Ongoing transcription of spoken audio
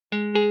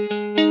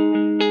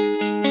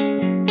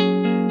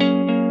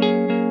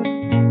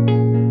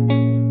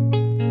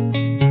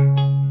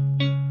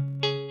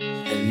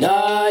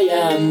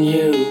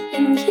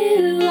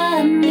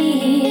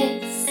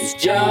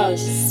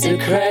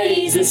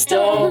Jesus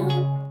door.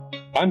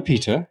 I'm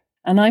Peter.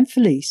 And I'm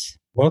Felice.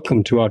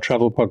 Welcome to our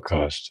travel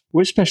podcast.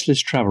 We're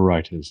specialist travel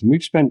writers, and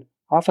we've spent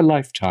half a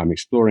lifetime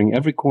exploring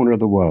every corner of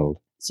the world.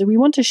 So we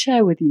want to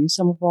share with you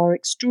some of our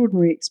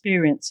extraordinary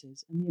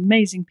experiences and the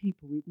amazing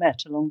people we've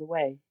met along the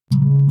way.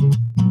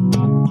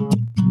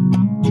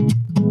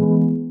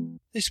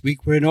 This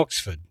week we're in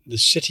Oxford, the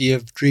city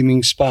of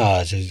dreaming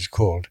spires, as it's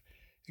called.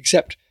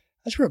 Except,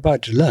 as we're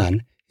about to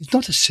learn, it's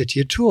not a city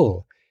at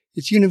all.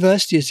 Its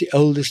university is the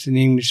oldest in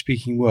the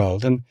English-speaking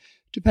world, and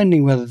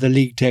depending whether the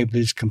league table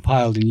is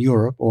compiled in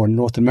Europe or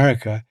North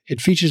America,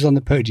 it features on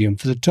the podium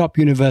for the top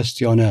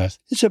university on earth.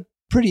 It's a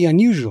pretty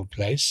unusual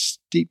place,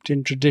 steeped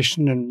in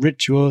tradition and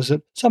rituals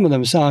that some of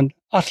them sound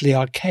utterly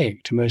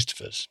archaic to most of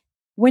us.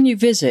 When you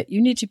visit,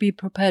 you need to be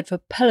prepared for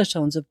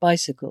pelotons of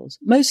bicycles,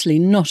 mostly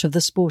not of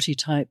the sporty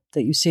type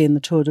that you see in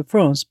the Tour de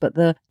France, but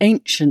the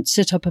ancient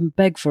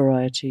sit-up-and-beg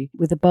variety,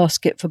 with a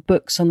basket for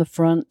books on the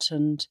front,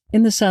 and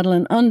in the saddle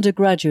an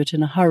undergraduate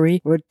in a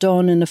hurry or a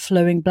don in a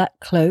flowing black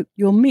cloak.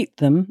 You'll meet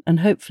them, and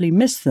hopefully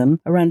miss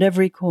them, around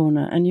every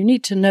corner, and you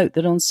need to note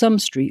that on some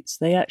streets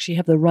they actually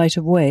have the right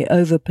of way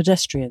over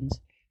pedestrians.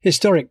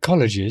 Historic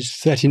colleges,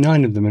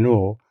 39 of them in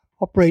all,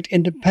 operate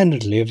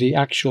independently of the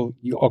actual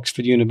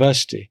Oxford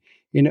University,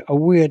 in a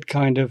weird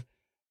kind of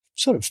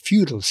sort of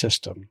feudal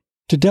system.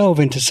 To delve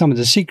into some of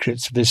the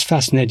secrets of this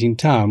fascinating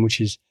town,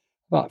 which is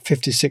about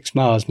 56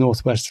 miles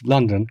northwest of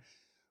London,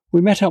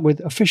 we met up with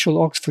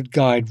official Oxford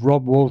guide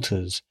Rob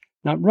Walters.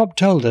 Now, Rob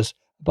told us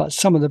about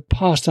some of the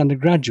past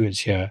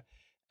undergraduates here,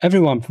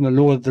 everyone from the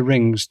Lord of the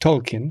Rings,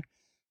 Tolkien,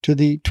 to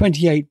the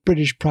 28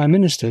 British Prime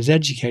Ministers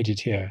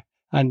educated here,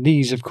 and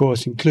these, of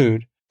course,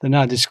 include the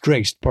now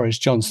disgraced Boris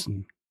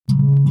Johnson.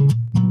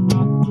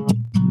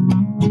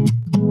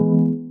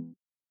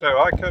 So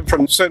I come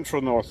from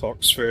central North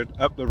Oxford,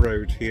 up the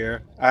road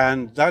here,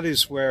 and that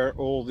is where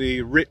all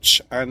the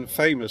rich and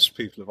famous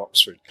people of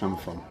Oxford come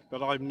from.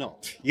 But I'm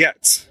not.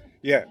 Yet.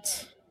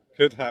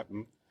 Could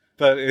happen.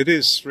 But it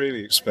is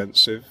really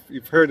expensive.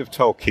 You've heard of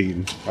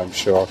Tolkien, I'm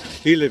sure.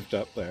 He lived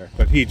up there,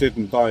 but he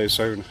didn't buy his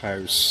own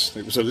house.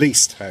 It was a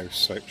leased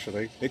house,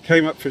 actually. It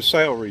came up for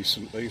sale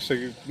recently, so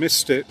you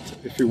missed it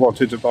if you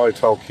wanted to buy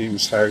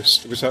Tolkien's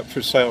house. It was up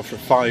for sale for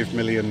 £5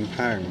 million.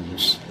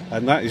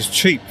 And that is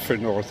cheap for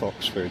North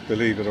Oxford,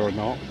 believe it or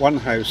not. One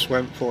house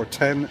went for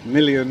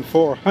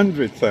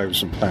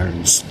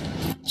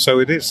 £10,400,000. So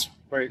it is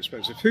very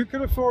expensive. Who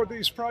can afford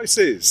these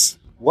prices?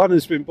 One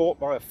has been bought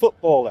by a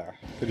footballer.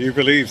 Can you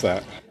believe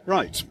that?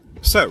 Right.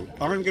 So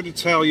I'm going to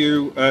tell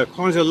you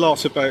quite a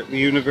lot about the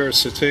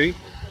university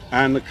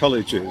and the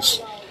colleges.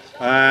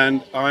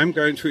 And I'm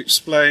going to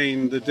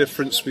explain the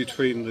difference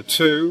between the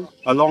two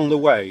along the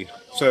way.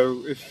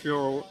 So if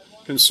you're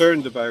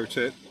concerned about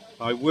it,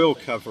 I will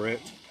cover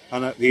it.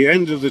 And at the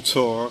end of the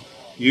tour,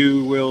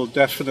 you will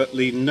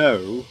definitely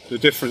know the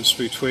difference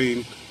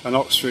between an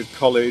Oxford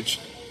college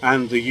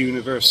and the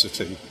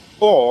university.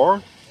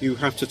 Or you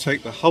have to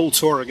take the whole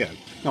tour again.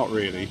 Not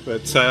really,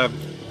 but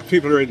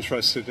people are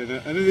interested in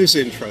it, and it is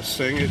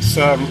interesting. It's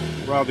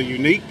rather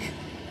unique,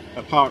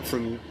 apart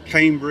from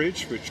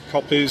Cambridge, which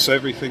copies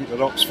everything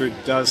that Oxford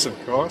does, of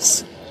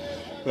course.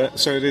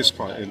 So it is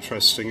quite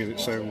interesting in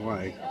its own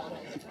way.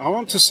 I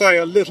want to say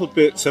a little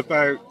bit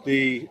about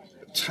the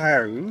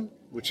town,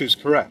 which is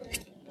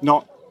correct,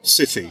 not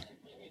city.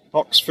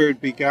 Oxford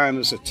began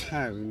as a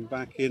town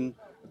back in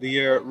the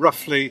year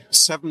roughly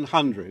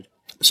 700.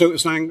 So it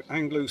was an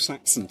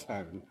Anglo-Saxon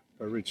town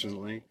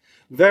originally.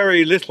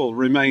 Very little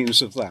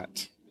remains of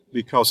that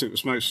because it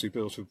was mostly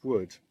built of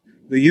wood.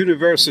 The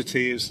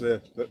university is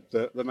the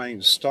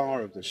main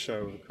star of the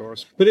show, of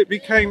course. But it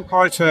became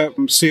quite a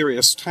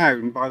serious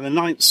town. By the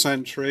 9th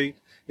century,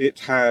 it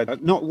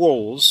had not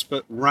walls,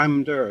 but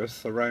rammed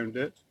earth around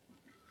it.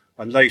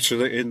 And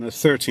later in the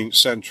 13th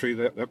century,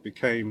 that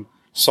became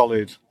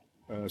solid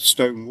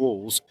stone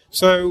walls.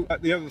 So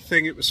the other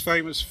thing it was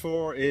famous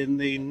for in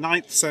the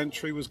 9th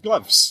century was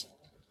gloves.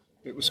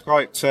 It was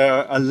quite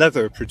a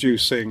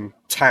leather-producing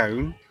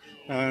town,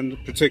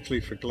 and particularly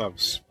for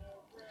gloves.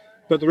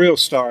 But the real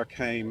star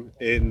came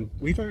in,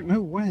 we don't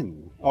know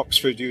when,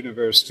 Oxford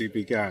University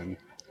began.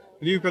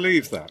 Can you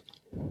believe that?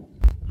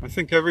 I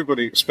think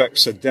everybody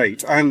expects a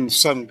date, and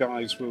some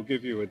guys will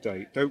give you a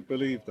date. Don't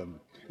believe them.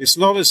 It's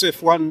not as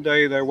if one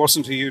day there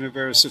wasn't a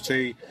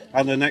university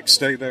and the next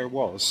day there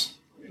was.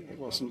 It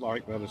wasn't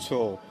like that at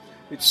all.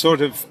 It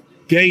sort of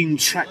gained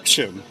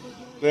traction.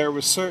 There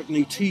was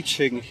certainly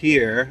teaching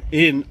here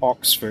in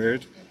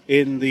Oxford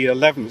in the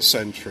 11th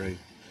century.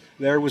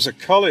 There was a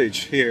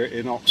college here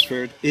in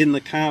Oxford in the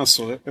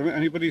castle.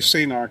 Anybody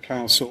seen our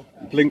castle?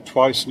 Blink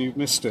twice and you've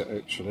missed it,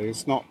 actually.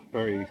 It's not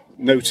very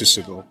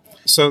noticeable.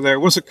 So there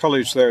was a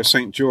college there,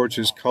 St.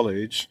 George's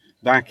College,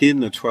 back in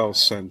the 12th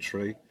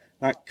century.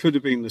 That could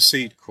have been the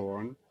seed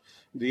corn.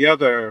 The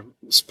other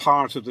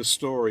part of the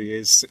story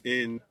is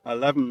in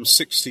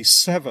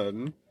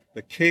 1167,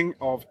 the King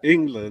of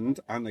England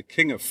and the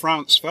King of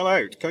France fell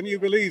out. Can you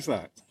believe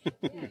that?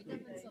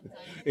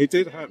 It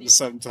did happen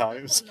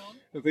sometimes.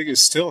 I think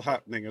it's still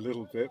happening a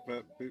little bit,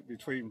 but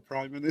between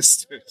prime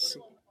ministers.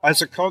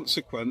 as a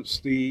consequence,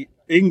 the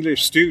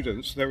English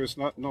students, there was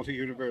not a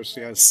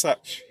university as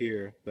such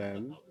here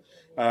then,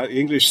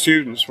 English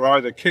students were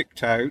either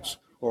kicked out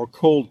or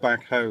called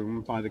back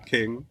home by the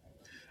king,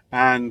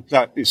 and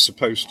that is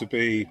supposed to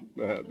be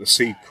the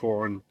seed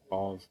corn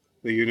of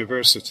the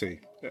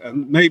university.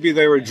 And maybe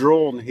they were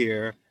drawn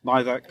here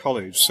by that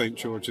college, St.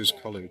 George's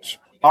College.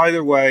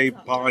 Either way,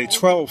 by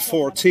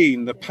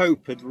 1214, the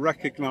Pope had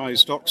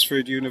recognised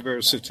Oxford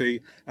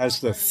University as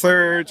the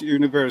third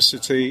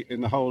university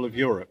in the whole of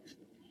Europe.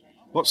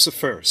 What's the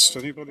first?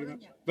 Anybody know?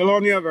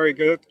 Bologna, very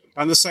good.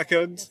 And the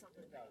second?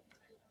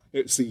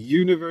 It's the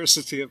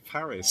University of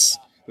Paris.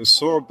 The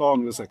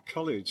Sorbonne was a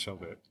college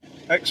of it.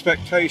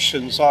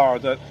 Expectations are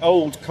that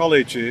old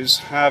colleges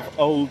have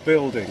old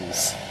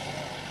buildings.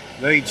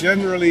 They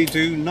generally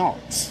do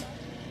not.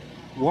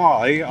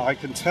 Why? I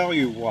can tell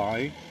you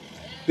why.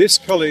 This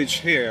college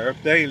here,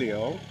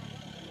 Balliol,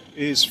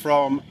 is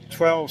from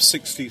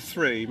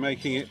 1263,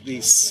 making it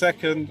the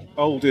second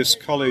oldest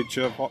college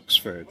of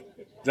Oxford.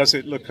 Does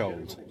it look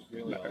old?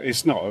 No,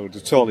 it's not old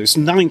at all. It's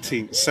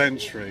 19th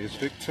century. It's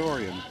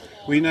Victorian.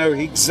 We know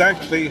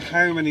exactly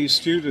how many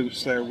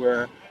students there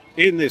were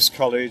in this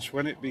college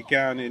when it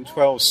began in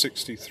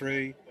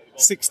 1263.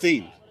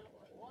 16.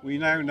 We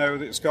now know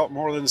that it's got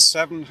more than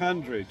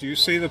 700. Do you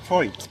see the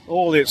point?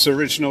 All its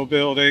original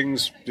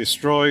buildings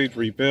destroyed,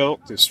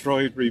 rebuilt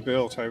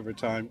over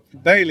time.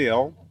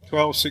 Balliol,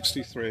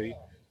 1263,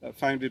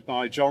 founded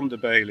by John de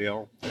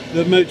Balliol.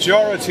 The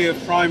majority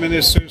of prime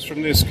ministers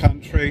from this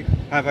country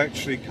have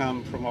actually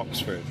come from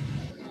Oxford.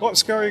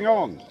 What's going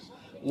on?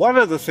 One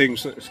of the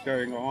things that's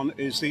going on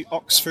is the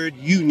Oxford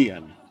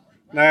Union.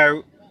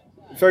 Now,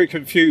 very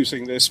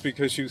confusing this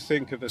because you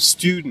think of a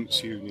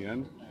students'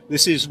 union.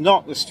 This is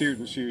not the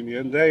students'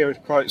 union. They are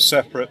quite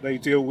separate. They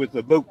deal with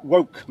the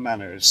woke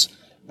manners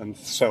and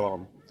so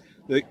on.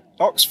 The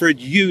Oxford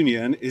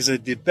Union is a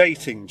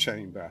debating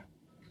chamber.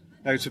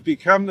 Now, to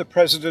become the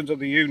president of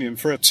the union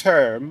for a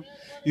term,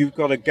 you've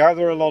got to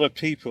gather a lot of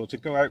people to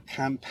go out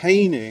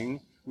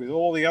campaigning with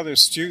all the other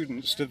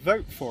students to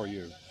vote for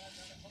you.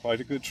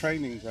 Quite a good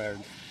training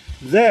ground.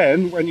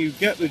 Then, when you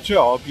get the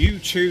job, you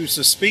choose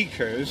the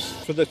speakers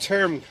for the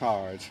term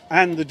card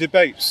and the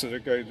debates that are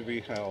going to be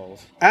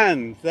held.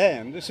 And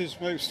then, this is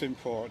most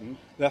important,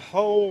 the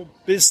whole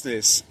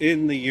business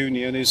in the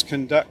union is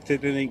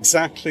conducted in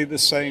exactly the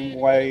same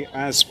way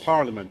as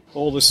Parliament.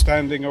 All the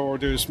standing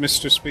orders,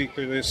 Mr.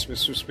 Speaker this,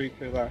 Mr.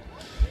 Speaker that.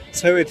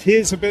 So it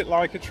is a bit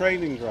like a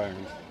training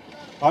ground.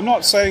 I'm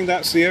not saying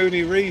that's the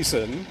only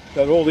reason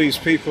that all these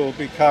people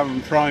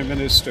become prime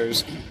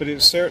ministers, but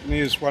it certainly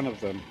is one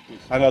of them.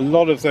 And a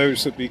lot of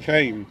those that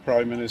became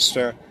prime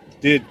minister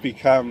did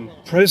become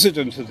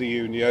president of the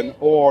union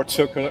or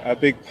took a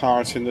big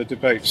part in the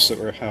debates that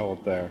were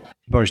held there.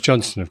 Boris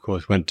Johnson, of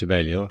course, went to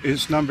Balliol.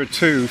 His number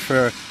two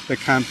for the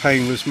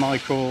campaign was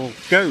Michael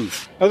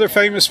Gove. Other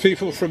famous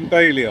people from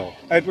Balliol,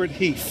 Edward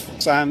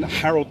Heath and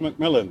Harold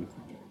Macmillan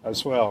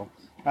as well.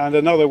 And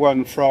another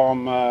one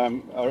from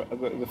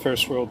the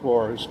First World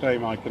War, whose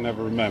name I can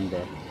never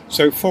remember.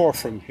 So 4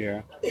 from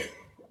here.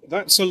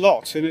 That's a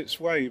lot in its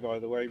way, by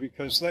the way,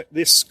 because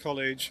this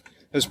college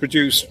has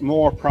produced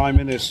more prime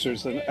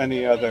ministers than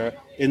any other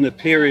in the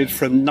period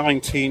from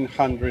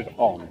 1900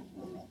 on.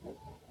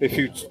 If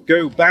you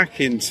go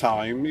back in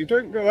time, you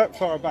don't go that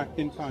far back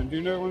in time. Do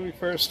you know when we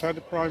first had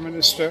a prime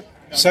minister?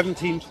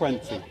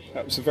 1720.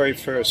 That was the very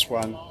first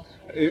one.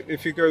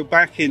 If you go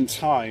back in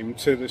time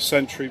to the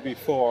century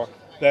before,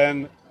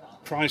 then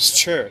Christ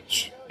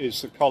Church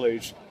is the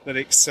college that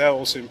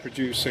excels in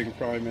producing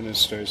prime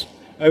ministers.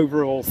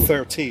 Overall,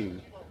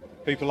 13.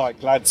 People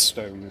like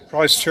Gladstone.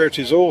 Christ Church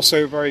is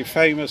also very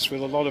famous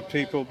with a lot of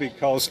people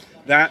because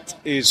that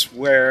is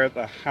where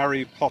the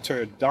Harry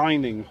Potter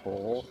dining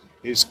hall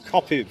is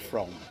copied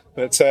from.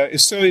 But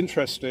it's still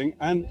interesting,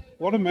 and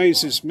what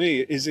amazes me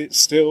is it's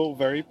still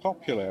very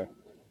popular.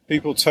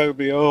 People told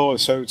me, oh,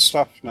 it's old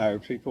stuff now.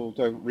 People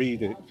don't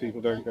read it. People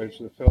don't go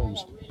to the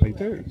films. They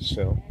do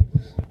still.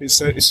 It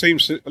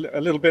seems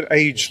a little bit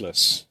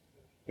ageless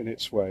in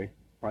its way.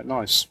 Quite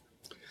nice.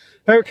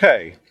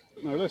 Okay,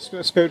 now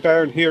let's go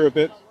down here a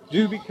bit.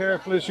 Do be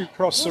careful as you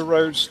cross the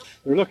roads.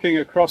 We're looking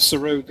across the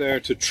road there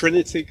to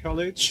Trinity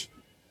College,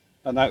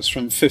 and that's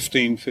from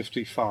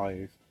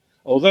 1555.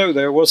 Although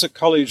there was a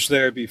college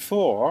there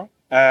before,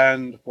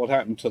 and what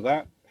happened to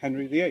that?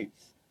 Henry VIII.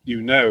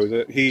 You know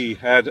that he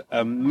had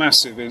a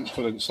massive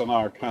influence on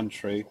our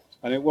country,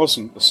 and it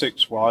wasn't the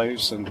 6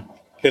 wives and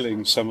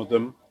killing some of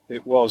them.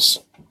 It was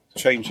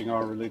changing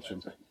our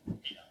religion.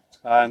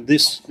 And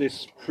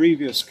this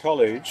previous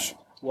college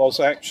was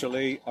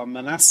actually a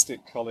monastic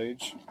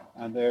college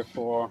and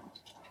therefore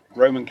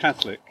Roman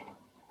Catholic.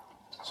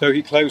 So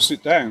he closed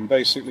it down,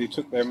 basically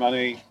took their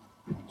money,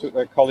 took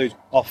their college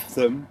off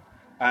them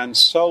and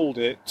sold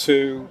it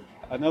to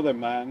another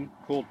man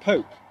called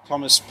Pope,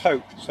 Thomas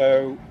Pope.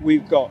 So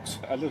we've got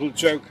a little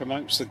joke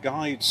amongst the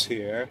guides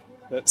here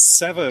that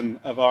 7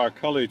 of our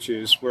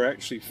colleges were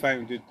actually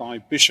founded by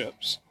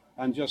bishops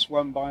and just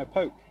one by a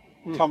pope,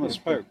 Thomas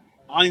Pope.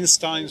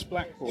 Einstein's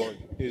blackboard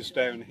is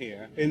down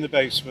here in the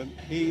basement.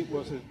 He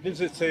was a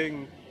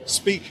visiting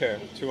speaker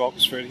to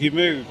Oxford. He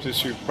moved,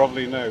 as you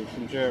probably know,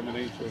 from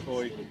Germany to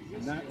avoid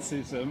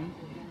Nazism.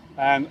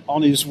 And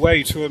on his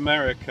way to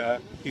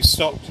America, he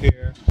stopped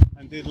here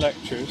and did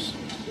lectures.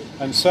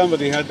 And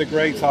somebody had the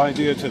great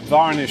idea to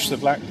varnish the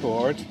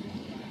blackboard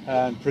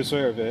and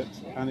preserve it,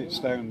 and it's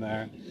down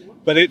there.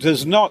 But it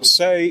does not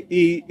say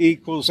E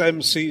equals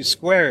mc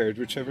squared,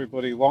 which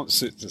everybody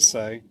wants it to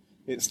say.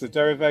 It's the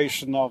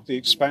derivation of the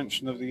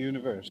expansion of the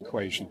universe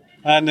equation.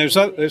 And there's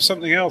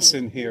something else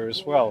in here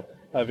as well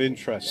of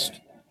interest,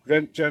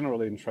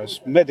 general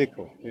interest,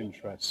 medical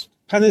interest.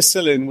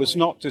 Penicillin was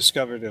not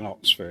discovered in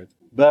Oxford,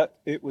 but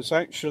it was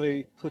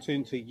actually put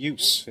into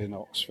use in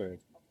Oxford.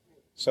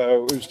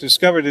 So it was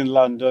discovered in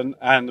London,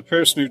 and the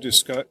person who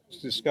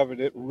discovered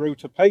it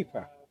wrote a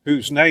paper,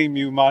 whose name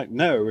you might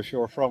know if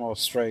you're from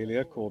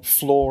Australia, called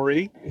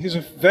Florey. He's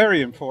a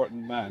very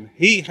important man.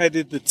 He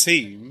headed the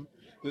team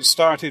that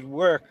started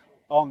work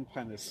on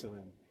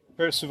penicillin.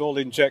 First of all,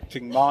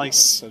 injecting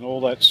mice and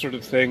all that sort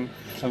of thing.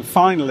 And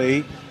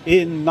finally,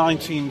 in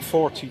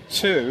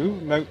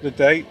 1942, note the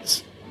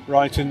date,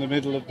 right in the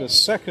middle of the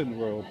Second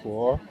World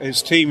War,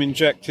 his team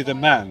injected a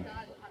man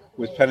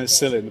with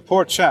penicillin. The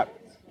poor chap,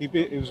 he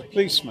was a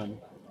policeman.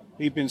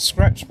 He'd been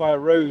scratched by a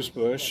rose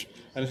bush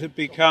and it had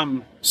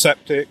become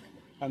septic,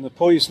 and the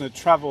poison had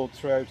travelled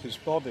throughout his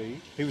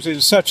body. He was in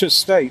such a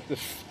state,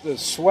 the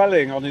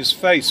swelling on his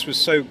face was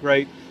so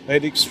great,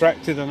 they'd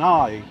extracted an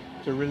eye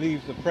to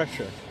relieve the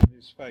pressure in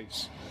his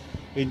face.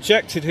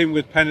 Injected him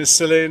with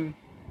penicillin,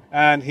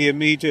 and he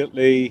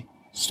immediately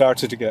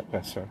started to get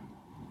better.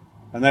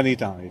 And then he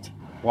died.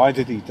 Why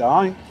did he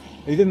die?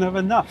 He didn't have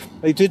enough.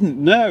 They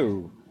didn't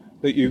know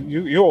that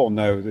you all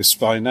know this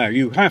by now.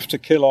 You have to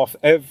kill off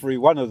every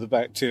one of the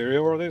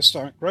bacteria or they'll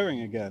start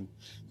growing again.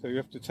 So you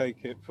have to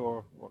take it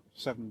for,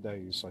 7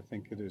 days, I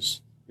think it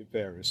is. It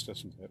varies,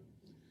 doesn't it?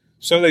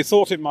 So they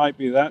thought it might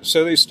be that,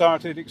 so they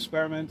started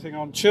experimenting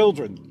on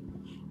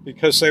children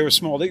because they were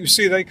small. You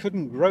see, they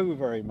couldn't grow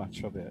very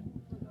much of it.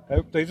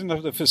 They didn't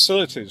have the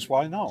facilities.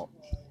 Why not?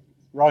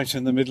 Right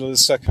in the middle of the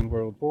Second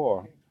World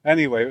War.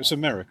 Anyway, it was a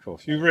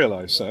miracle. You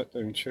realise that,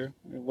 don't you?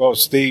 It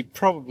was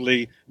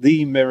probably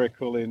the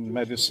miracle in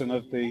medicine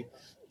of the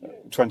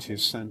 20th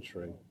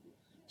century.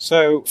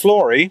 So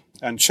Florey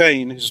and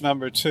Chain, his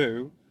number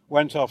 2,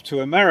 went off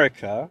to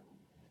America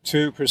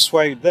to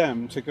persuade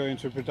them to go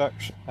into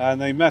production.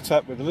 And they met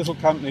up with a little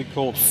company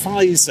called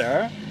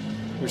Pfizer,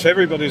 which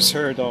everybody's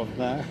heard of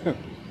now.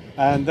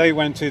 And they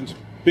went into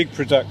big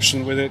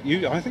production with it.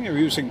 I think they were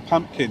using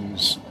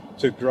pumpkins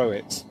to grow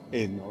it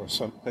in or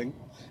something.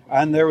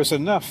 And there was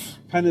enough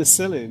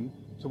penicillin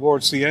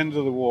towards the end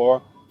of the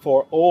war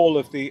for all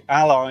of the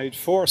Allied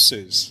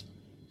forces.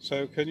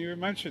 So can you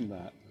imagine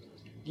that?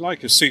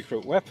 Like a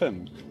secret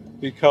weapon,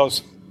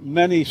 because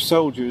many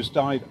soldiers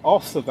died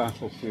off the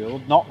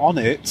battlefield, not on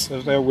it,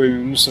 of their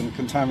wounds and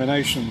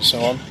contamination and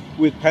so on.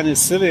 With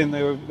penicillin,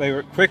 they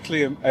were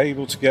quickly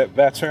able to get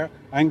better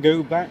and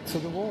go back to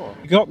the war.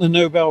 He got the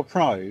Nobel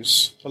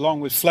Prize,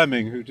 along with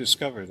Fleming, who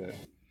discovered it.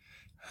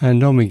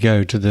 And on we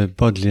go to the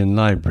Bodleian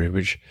Library,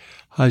 which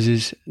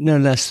houses no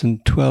less than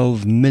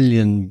 12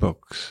 million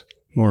books.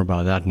 More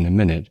about that in a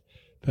minute.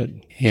 But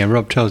here,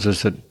 Rob tells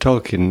us that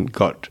Tolkien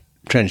got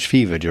trench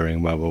fever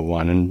during World War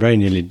I and very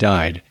nearly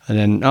died. And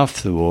then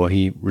after the war,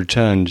 he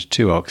returned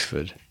to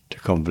Oxford to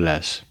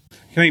convalesce.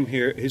 Came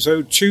here, his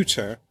old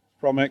tutor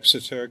from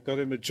Exeter got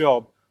him a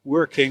job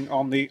working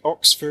on the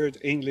Oxford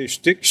English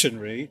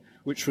Dictionary,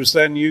 which was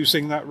then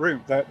using that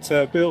room,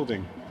 that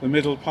building, the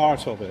middle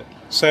part of it.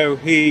 So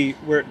he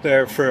worked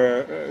there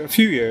for a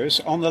few years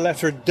on the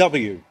letter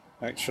W,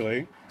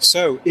 actually.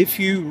 So if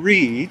you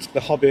read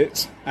The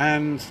Hobbit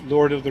and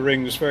Lord of the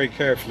Rings very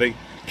carefully,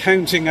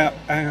 counting up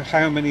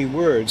how many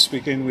words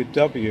begin with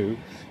W,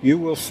 you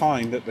will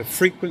find that the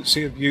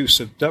frequency of use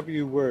of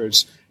W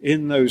words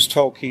in those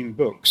Tolkien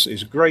books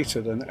is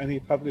greater than any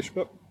published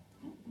book.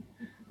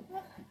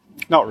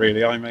 Not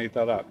really, I made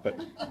that up, but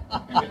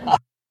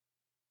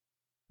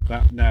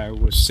that now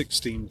was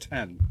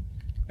 1610.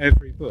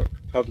 Every book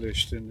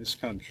published in this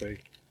country,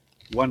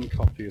 one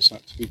copy is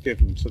had to be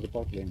given to the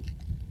Bodleian.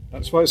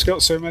 That's why it's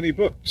got so many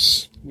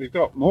books. We've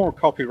got more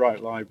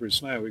copyright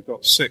libraries now. We've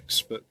got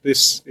 6, but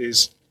this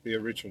is the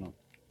original.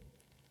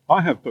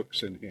 I have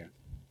books in here.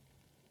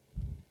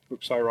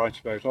 Books I write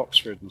about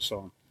Oxford and so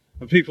on.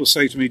 And people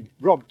say to me,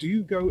 Rob, do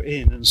you go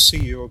in and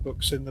see your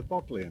books in the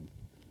Bodleian?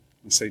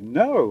 I say,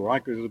 no, I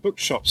go to the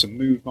bookshops and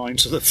move mine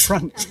to the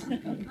front.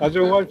 I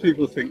don't know why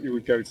people think you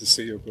would go to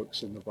see your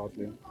books in the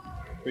Bodleian,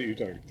 but you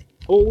don't.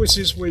 Always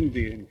is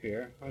windy in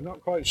here. I'm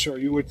not quite sure.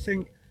 You would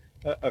think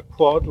a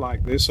quad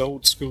like this,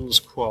 old school's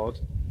quad,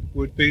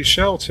 would be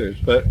sheltered,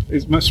 but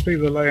it must be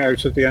the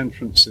layout of the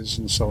entrances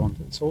and so on.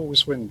 It's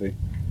always windy.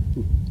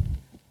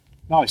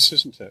 Nice,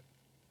 isn't it?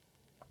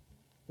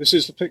 This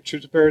is the picture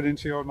to bear it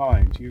into your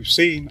mind. You've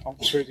seen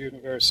Oxford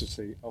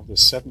University of the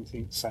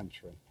 17th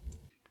century.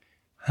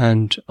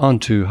 And on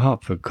to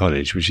Hertford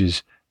College, which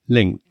is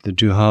linked, the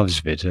two halves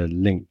of it are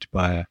linked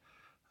by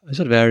a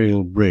sort of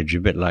aerial bridge, a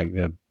bit like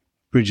the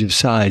Bridge of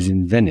Sighs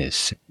in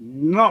Venice.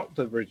 Not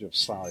the Bridge of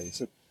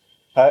Sighs.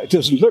 It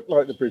doesn't look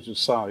like the Bridge of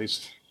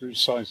Sighs. The Bridge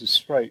of Sighs is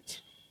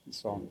straight.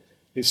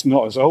 It's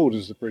not as old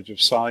as the Bridge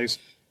of Sighs.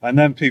 And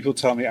then people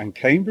tell me, and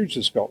Cambridge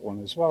has got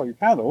one as well. You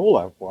can't all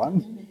have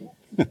one.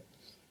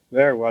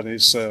 Their one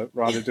is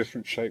rather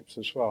different shapes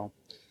as well.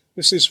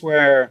 This is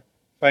where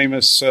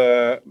famous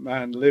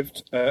man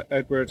lived,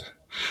 Edward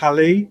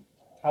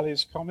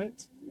Halley's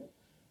Comet.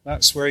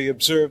 That's where he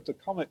observed the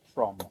comet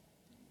from.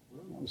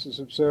 This is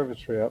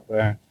observatory up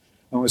there,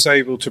 and was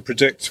able to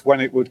predict when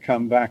it would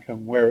come back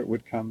and where it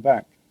would come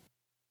back.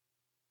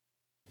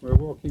 We're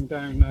walking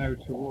down now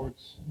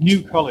towards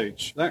New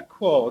College. That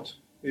quad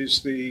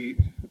is the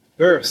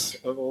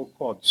birth of all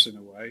quads in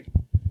a way.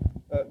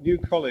 New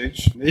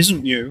College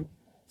isn't new,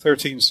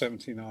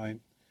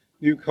 1379.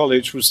 New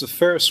College was the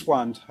first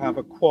one to have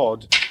a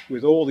quad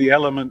with all the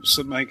elements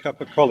that make up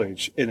a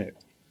college in it.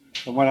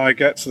 And when I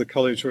get to the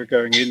college we're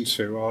going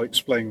into, I'll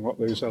explain what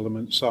those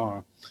elements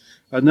are.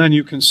 And then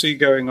you can see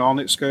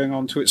it's going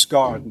on to its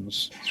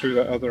gardens through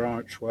that other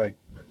archway.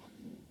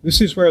 This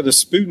is where the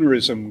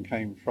Spoonerism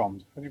came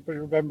from. Anybody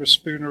remember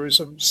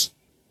Spoonerisms?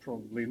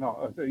 Probably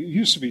not. It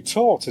used to be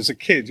taught as a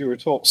kid. You were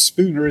taught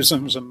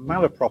Spoonerisms and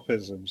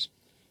malapropisms.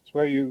 It's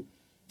where you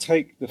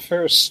take the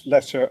first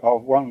letter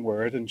of one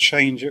word and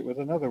change it with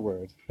another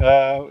word.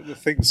 The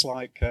things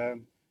like,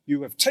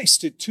 you have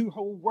tasted 2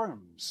 whole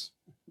worms.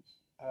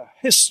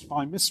 Hissed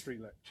my mystery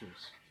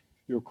lectures.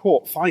 You were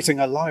caught fighting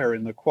a liar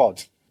in the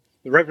quad.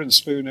 The Reverend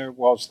Spooner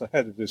was the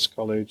head of this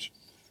college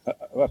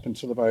up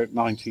until about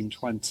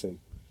 1920,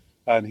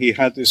 and he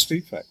had this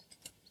defect.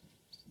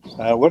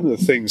 One of the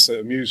things that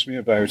amused me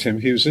about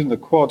him, he was in the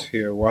quad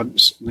here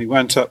once, and he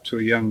went up to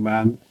a young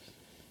man,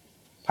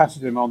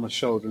 patted him on the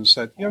shoulder and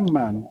said, "Young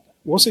man,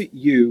 was it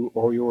you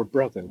or your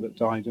brother that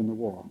died in the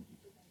war?"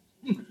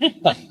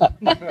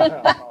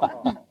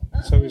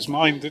 So his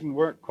mind didn't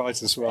work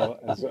quite as well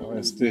as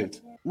ours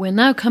did. We're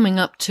now coming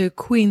up to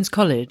Queen's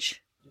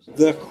College.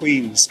 The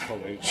Queen's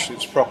College,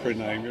 its proper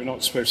name. You're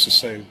not supposed to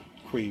say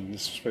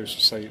Queen's, you're supposed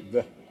to say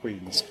the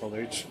Queen's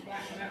College.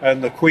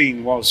 And the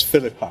Queen was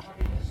Philippa,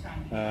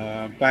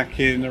 back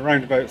in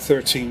around about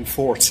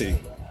 1340.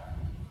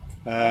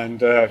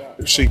 And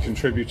she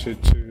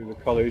contributed to the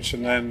college,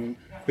 and then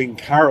Queen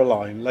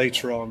Caroline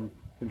later on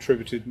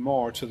contributed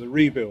more to the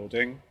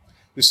rebuilding.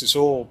 This is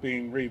all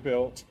being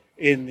rebuilt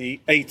in the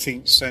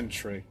 18th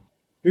century.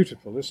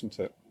 Beautiful, isn't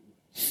it?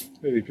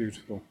 Really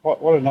beautiful.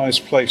 What a nice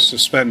place to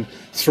spend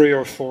 3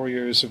 or 4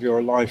 years of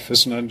your life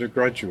as an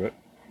undergraduate.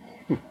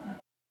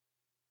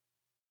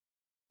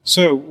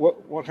 So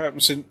what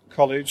happens in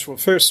college? Well,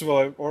 first of all,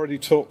 I've already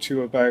talked to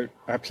you about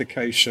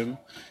application.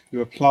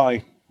 You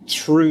apply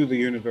through the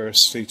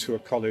university to a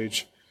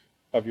college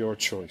of your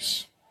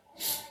choice,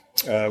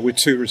 with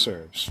 2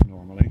 reserves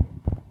normally.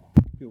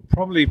 You'll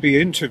probably be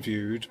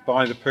interviewed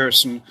by the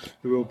person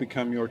who will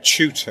become your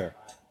tutor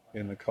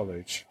in the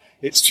college.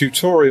 It's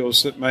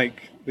tutorials that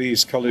make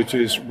these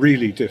colleges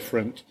really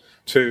different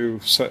to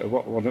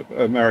what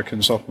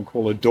Americans often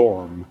call a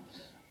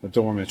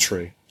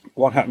dormitory.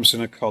 What happens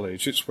in a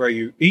college? It's where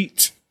you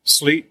eat,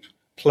 sleep,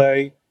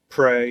 play,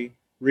 pray,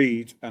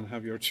 read, and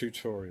have your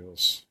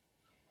tutorials.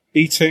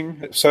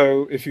 Eating,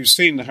 so if you've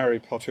seen the Harry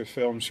Potter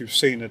films, you've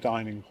seen a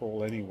dining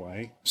hall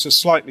anyway. It's a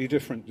slightly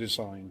different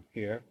design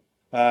here.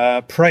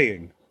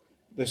 Praying.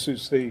 This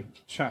is the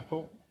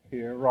chapel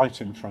here,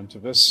 right in front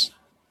of us.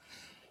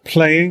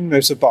 Playing,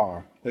 there's a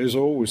bar. There's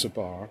always a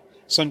bar.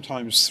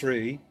 Sometimes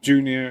 3,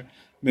 junior,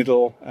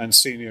 middle, and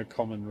senior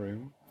common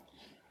room.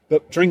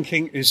 But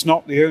drinking is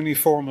not the only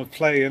form of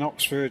play in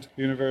Oxford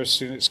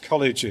University and its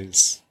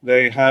colleges.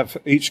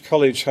 Each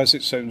college has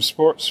its own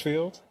sports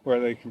field where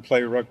they can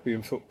play rugby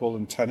and football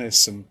and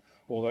tennis and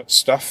all that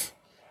stuff.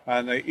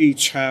 And they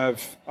each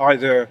have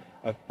either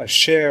a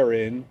share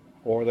in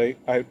or they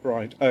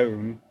outright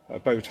own a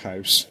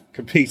boathouse.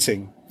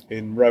 Competing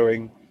in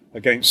rowing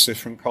against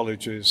different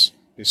colleges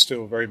is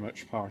still very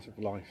much part of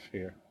life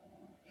here.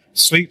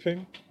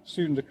 Sleeping,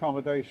 student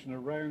accommodation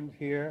around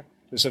here.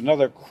 There's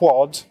another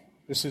quad.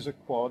 This is a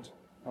quad.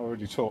 I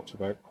already talked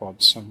about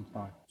quads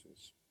sometimes.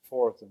 There's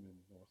 4 of them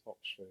in North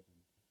Oxford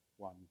and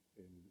 1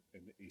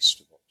 in the east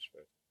of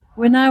Oxford.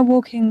 We're now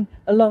walking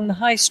along the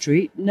High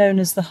Street, known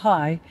as the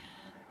High,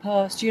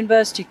 past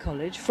University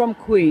College, from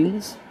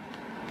Queen's,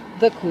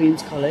 the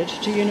Queen's College,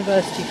 to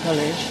University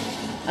College,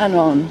 and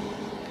on.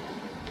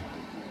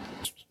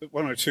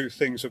 1 or 2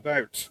 things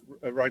about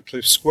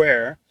Radcliffe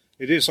Square.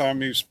 It is our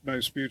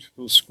most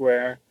beautiful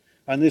square.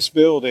 And this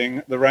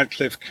building, the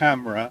Radcliffe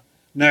Camera,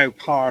 now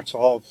part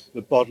of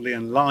the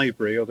Bodleian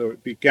Library, although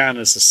it began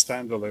as a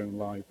standalone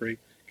library.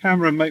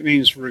 Camera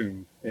means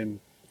room in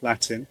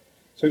Latin.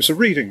 So it's a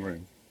reading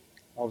room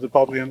of the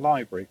Bodleian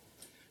Library.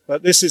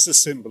 But this is a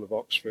symbol of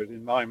Oxford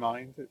in my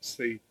mind. It's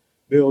the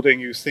building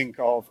you think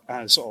of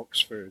as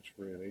Oxford,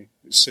 really.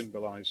 It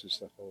symbolises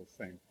the whole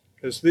thing.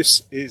 Because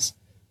this is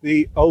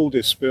the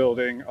oldest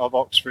building of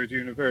Oxford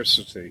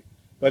University.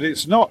 But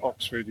it's not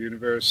Oxford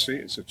University,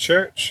 it's a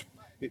church.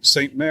 It's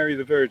St. Mary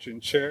the Virgin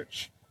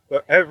Church,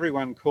 but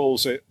everyone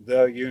calls it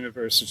the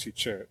University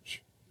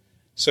Church.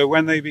 So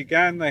when they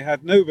began, they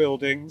had no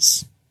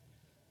buildings.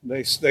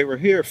 They were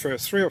here for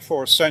 3 or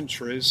 4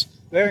 centuries.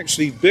 They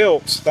actually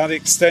built that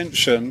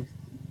extension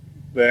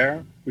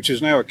there, which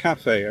is now a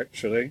cafe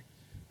actually,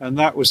 and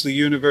that was the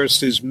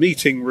university's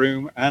meeting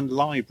room and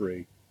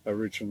library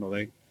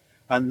originally.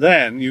 And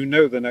then,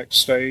 the next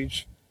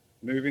stage,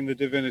 moving the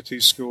divinity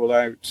school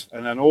out,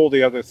 and then all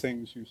the other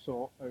things you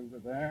saw over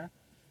there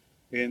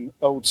in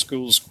Old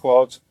School's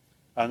quad.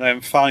 And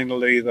then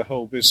finally, the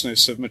whole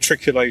business of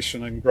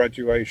matriculation and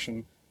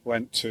graduation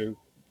went to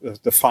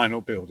the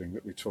final building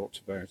that we talked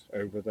about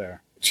over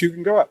there. So you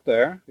can go up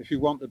there if you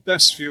want the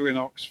best view in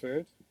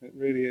Oxford. It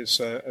really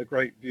is a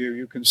great view.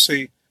 You can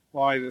see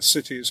why the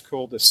city is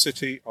called the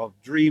City of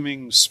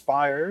Dreaming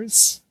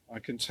Spires. I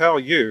can tell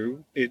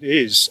you it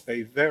is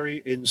a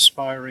very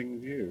inspiring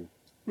view.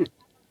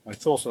 I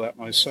thought of that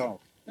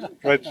myself.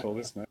 Dreadful,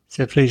 isn't it?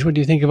 So please, what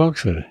do you think of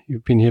Oxford?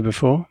 You've been here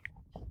before?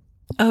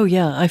 Oh,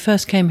 yeah. I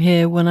first came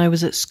here when I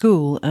was at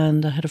school,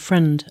 and I had a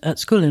friend at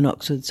school in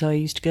Oxford, so I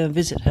used to go and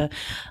visit her.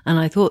 And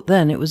I thought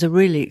then it was a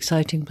really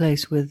exciting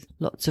place with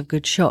lots of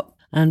good shop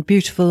and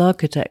beautiful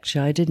architecture.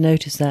 I did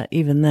notice that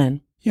even then.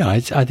 Yeah,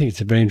 I think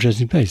it's a very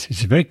interesting place.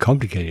 It's a very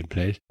complicated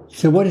place.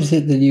 So what is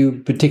it that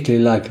you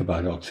particularly like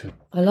about Oxford?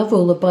 I love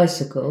all the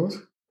bicycles.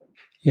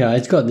 Yeah,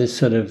 it's got this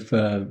sort of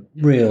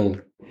real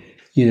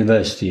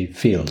university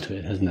feel to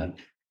it, hasn't it?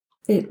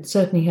 It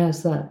certainly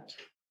has that.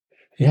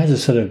 It has a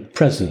sort of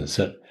presence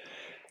that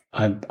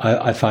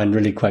I find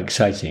really quite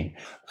exciting.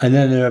 And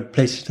then there are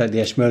places like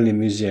the Ashmolean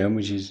Museum,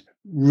 which is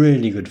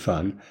really good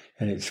fun,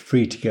 and it's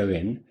free to go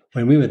in.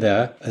 When we were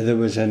there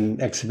was an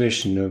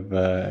exhibition of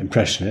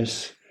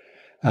Impressionists,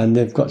 and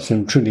they've got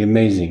some truly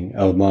amazing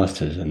old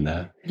masters in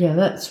there. Yeah,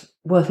 that's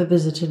worth a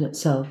visit in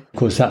itself. Of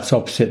course, that's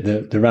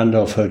opposite the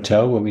Randolph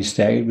Hotel where we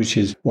stayed, which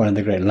is one of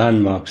the great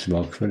landmarks of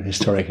Oxford, a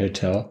historic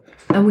hotel.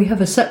 And we have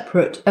a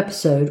separate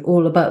episode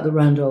all about the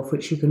Randolph,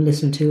 which you can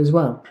listen to as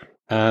well.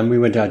 And we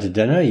went out to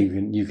dinner.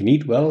 You can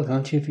eat well,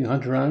 can't you, if you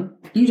hunt around?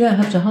 You don't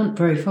have to hunt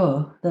very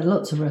far. There are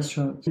lots of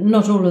restaurants.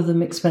 Not all of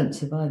them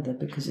expensive either,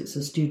 because it's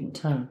a student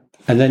town.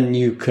 And then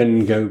you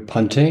can go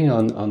punting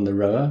on the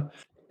Roa.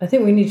 I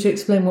think we need to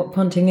explain what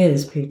punting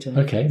is, Peter.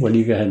 Okay, well,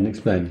 you go ahead and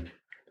explain.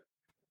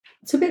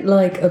 It's a bit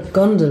like a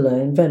gondola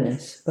in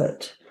Venice,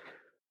 but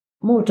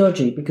more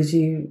dodgy because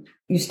you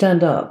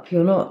stand up.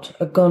 You're not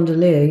a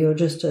gondolier. You're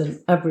just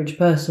an average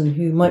person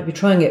who might be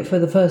trying it for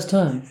the first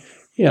time.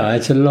 Yeah,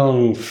 it's a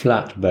long,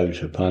 flat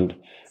boat, a punt,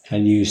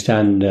 and you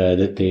stand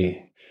that the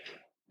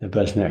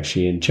person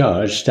actually in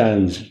charge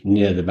stands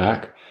near the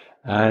back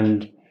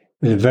and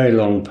with a very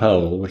long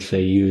pole, which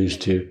they use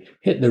to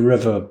hit the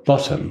river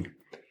bottom,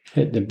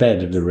 hit the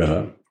bed of the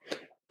river,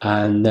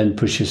 and then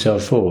push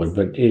yourself forward.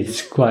 But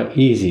it's quite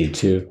easy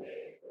to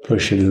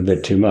push a little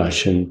bit too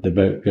much and the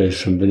boat goes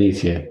from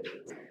beneath you.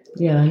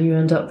 Yeah, and you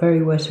end up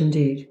very wet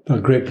indeed. A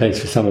great place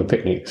for summer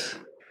picnics.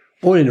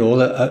 All in all,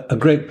 a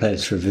great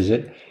place for a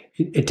visit.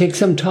 It takes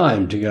some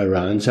time to go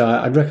around, so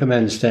I'd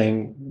recommend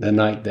staying the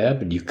night there,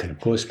 but you can,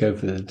 of course, go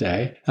for the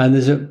day. And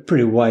there's a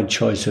pretty wide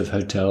choice of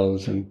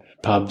hotels and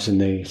pubs in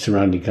the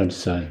surrounding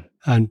countryside.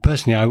 And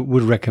personally, I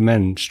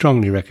would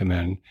strongly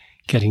recommend,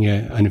 getting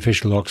an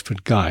official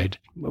Oxford guide.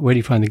 Where do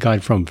you find the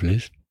guide from,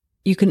 Phyllis?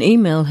 You can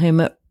email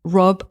him at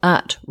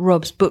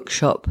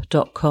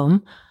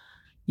rob@robsbookshop.com.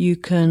 You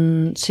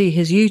can see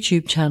his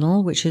YouTube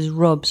channel, which is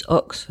Rob's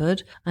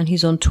Oxford, and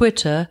he's on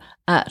Twitter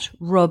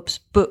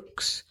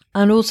 @RobsBooks.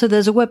 And also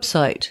there's a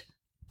website,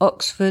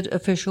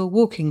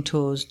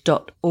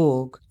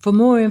 oxfordofficialwalkingtours.org. For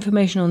more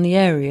information on the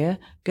area,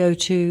 go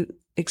to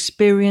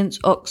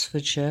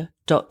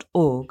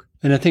experienceoxfordshire.org.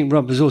 And I think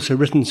Rob has also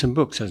written some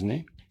books, hasn't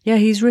he? Yeah,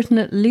 he's written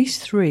at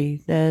least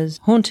 3. There's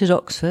Haunted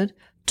Oxford,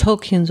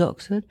 Tolkien's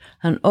Oxford,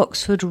 and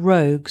Oxford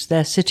Rogues,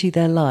 Their City,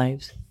 Their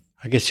Lives.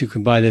 I guess you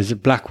can buy those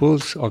at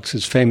Blackwell's,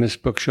 Oxford's famous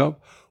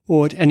bookshop,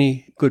 or at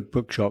any good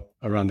bookshop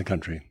around the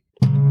country.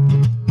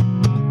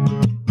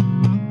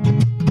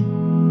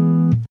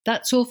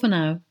 That's all for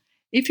now.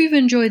 If you've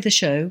enjoyed the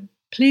show,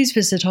 please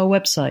visit our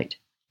website,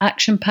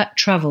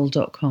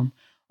 actionpacktravel.com,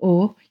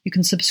 or you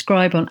can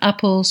subscribe on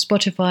Apple,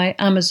 Spotify,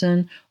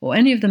 Amazon, or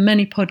any of the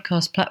many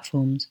podcast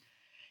platforms.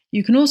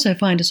 You can also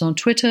find us on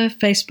Twitter,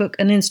 Facebook,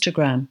 and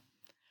Instagram.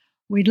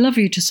 We'd love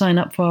you to sign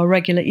up for our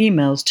regular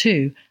emails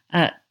too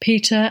at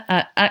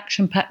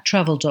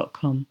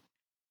peter@actionpacktravel.com.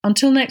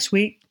 Until next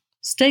week,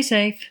 stay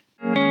safe.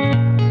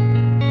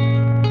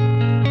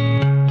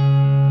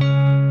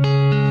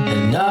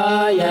 And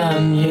I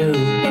am you,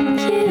 and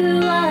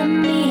you are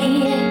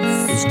me.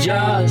 it's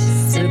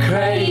just a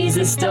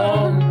crazy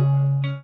storm.